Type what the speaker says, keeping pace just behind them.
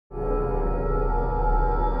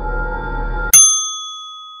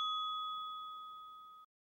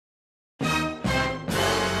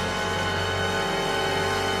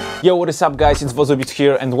Yo, what is up guys, it's wodzubeats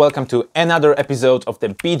here and welcome to another episode of the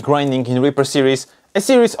Beat Grinding in Reaper series, a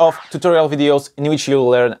series of tutorial videos in which you'll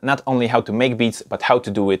learn not only how to make beats, but how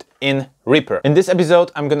to do it in Reaper. In this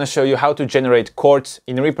episode, I'm gonna show you how to generate chords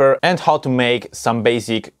in Reaper and how to make some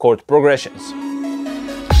basic chord progressions.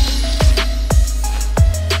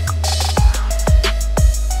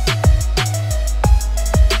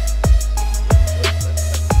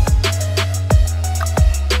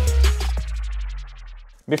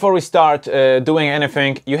 Before we start doing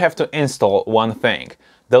anything, you have to install one thing.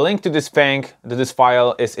 The link to this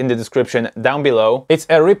file is in the description down below. It's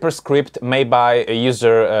a Reaper script made by a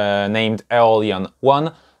user named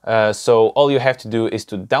availaible. So all you have to do is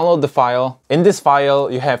to download the file. In this file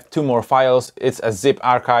you have two more files. It's a zip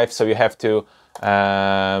archive, so you have to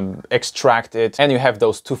extract it, and you have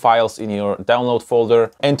those two files in your download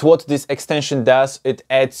folder. And what this extension does, it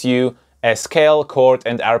adds you a scale, chord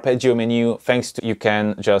and arpeggio menu. Thanks to you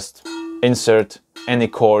can just insert any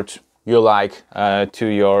chord you like to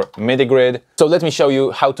your MIDI grid. So let me show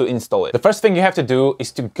you how to install it. The first thing you have to do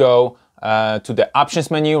is to go to the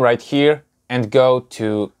options menu right here and go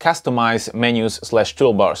to customize menus /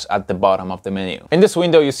 toolbars at the bottom of the menu. In this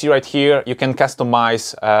window you see right here, you can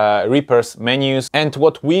customize Reaper's menus, and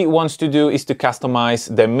what we want to do is to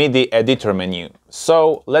customize the MIDI editor menu.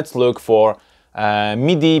 So let's look for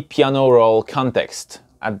MIDI piano roll context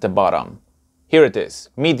at the bottom. Here it is,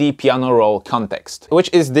 MIDI piano roll context, which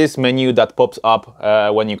is this menu that pops up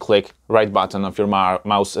when you click right button of your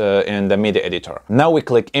mouse in the MIDI editor. Now we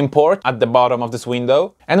click import at the bottom of this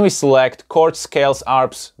window and we select chords, scales,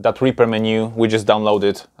 arps, that Reaper menu we just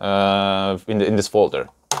downloaded in this folder.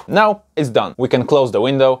 Now it's done. We can close the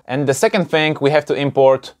window, and the second thing we have to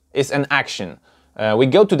import is an action. We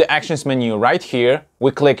go to the actions menu right here,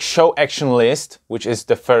 we click show action list, which is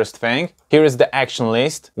the first thing. Here is the action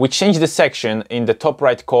list. We change the section in the top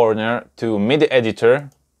right corner to MIDI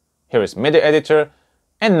editor. Here is MIDI editor,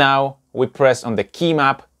 and now we press on the key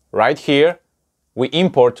map right here. We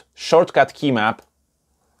import shortcut key map,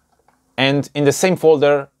 and in the same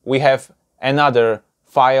folder we have another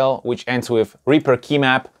file which ends with Reaper key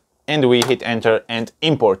map, and we hit enter and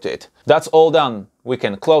import it. That's all done. We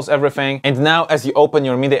can close everything, and now as you open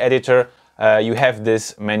your MIDI editor, you have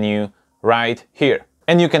this menu right here.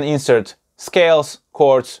 And you can insert scales,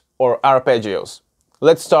 chords or arpeggios.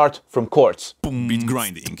 Let's start from chords.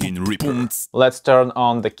 Beatgrinding in Reaper. Let's turn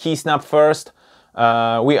on the key snap first.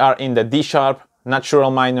 We are in the D sharp,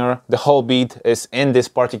 natural minor. The whole beat is in this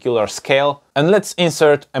particular scale. And let's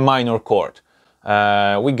insert a minor chord.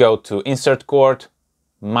 We go to insert chord,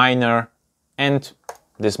 minor, and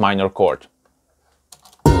this minor chord.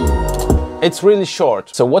 It's really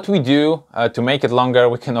short, so what we do to make it longer,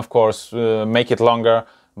 we can of course make it longer,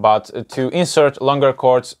 but to insert longer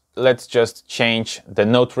chords, let's just change the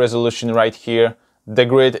note resolution right here. The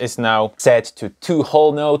grid is now set to 2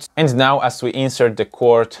 whole notes, and now as we insert the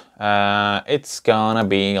chord, it's gonna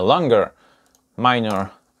be longer. Minor,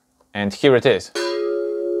 and here it is.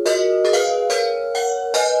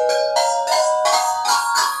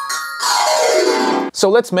 So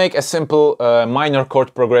let's make a simple minor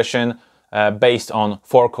chord progression based on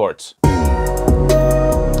 4 chords.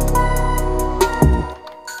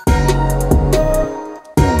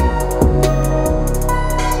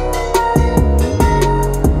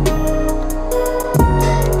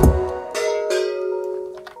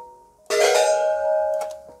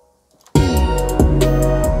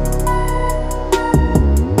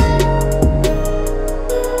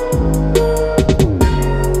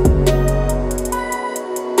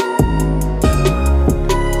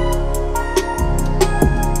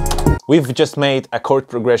 We've just made a chord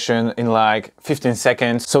progression in like 15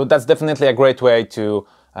 seconds, so that's definitely a great way to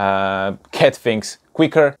get things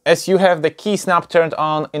quicker. As you have the key snap turned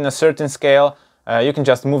on in a certain scale, you can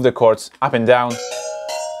just move the chords up and down.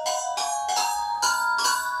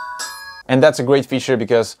 And that's a great feature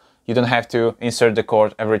because you don't have to insert the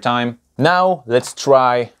chord every time. Now let's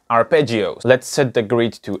try arpeggios. Let's set the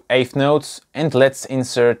grid to 8th notes and let's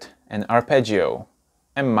insert an arpeggio,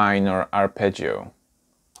 a minor arpeggio.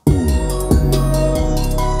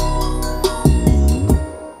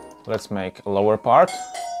 Let's make a lower part.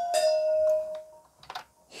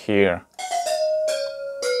 Here,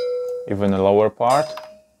 even a lower part.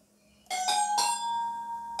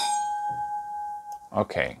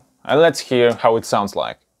 Okay, and let's hear how it sounds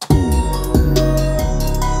like.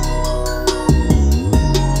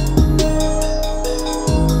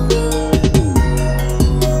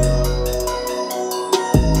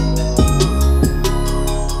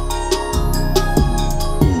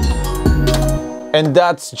 And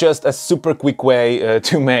that's just a super quick way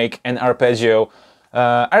to make an arpeggio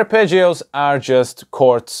Arpeggios are just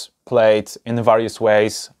chords played in various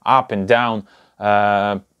ways, up and down,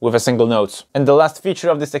 with a single note. And the last feature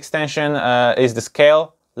of this extension is the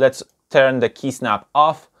scale. Let's turn the key snap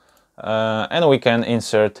off, and we can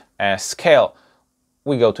insert a scale.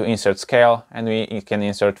 We go to insert scale, and we can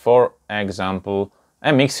insert, for example,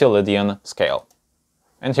 a Mixolydian scale.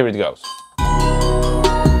 And here it goes.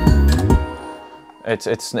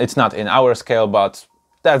 It's not in our scale, but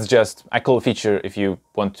that's just a cool feature if you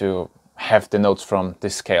want to have the notes from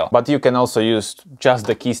this scale. But you can also use just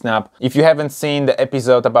the key snap. If you haven't seen the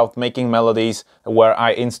episode about making melodies, where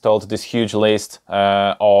I installed this huge list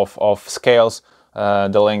of scales,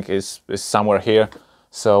 the link is somewhere here.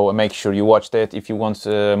 So make sure you watched it if you want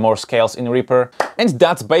more scales in Reaper. And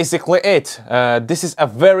that's basically it. This is a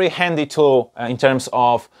very handy tool in terms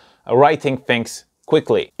of writing things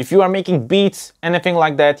quickly. If you are making beats, anything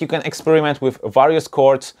like that, you can experiment with various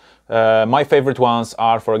chords. My favorite ones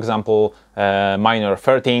are, for example, minor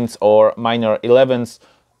 13ths or minor 11ths.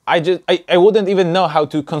 I wouldn't even know how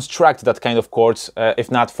to construct that kind of chords if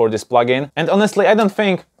not for this plugin. And honestly, I don't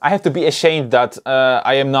think I have to be ashamed that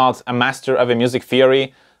I am not a master of a music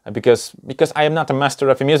theory, because I am not a master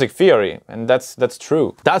of a music theory, and that's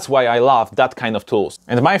true. That's why I love that kind of tools.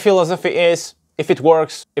 And my philosophy is, if it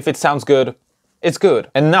works, if it sounds good, it's good,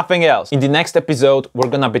 and nothing else. In the next episode, we're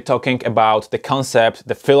gonna be talking about the concept,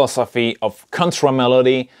 the philosophy of contra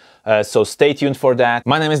melody, so stay tuned for that.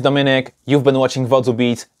 My name is Dominik, you've been watching Wodzu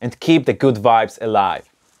Beats, and keep the good vibes alive.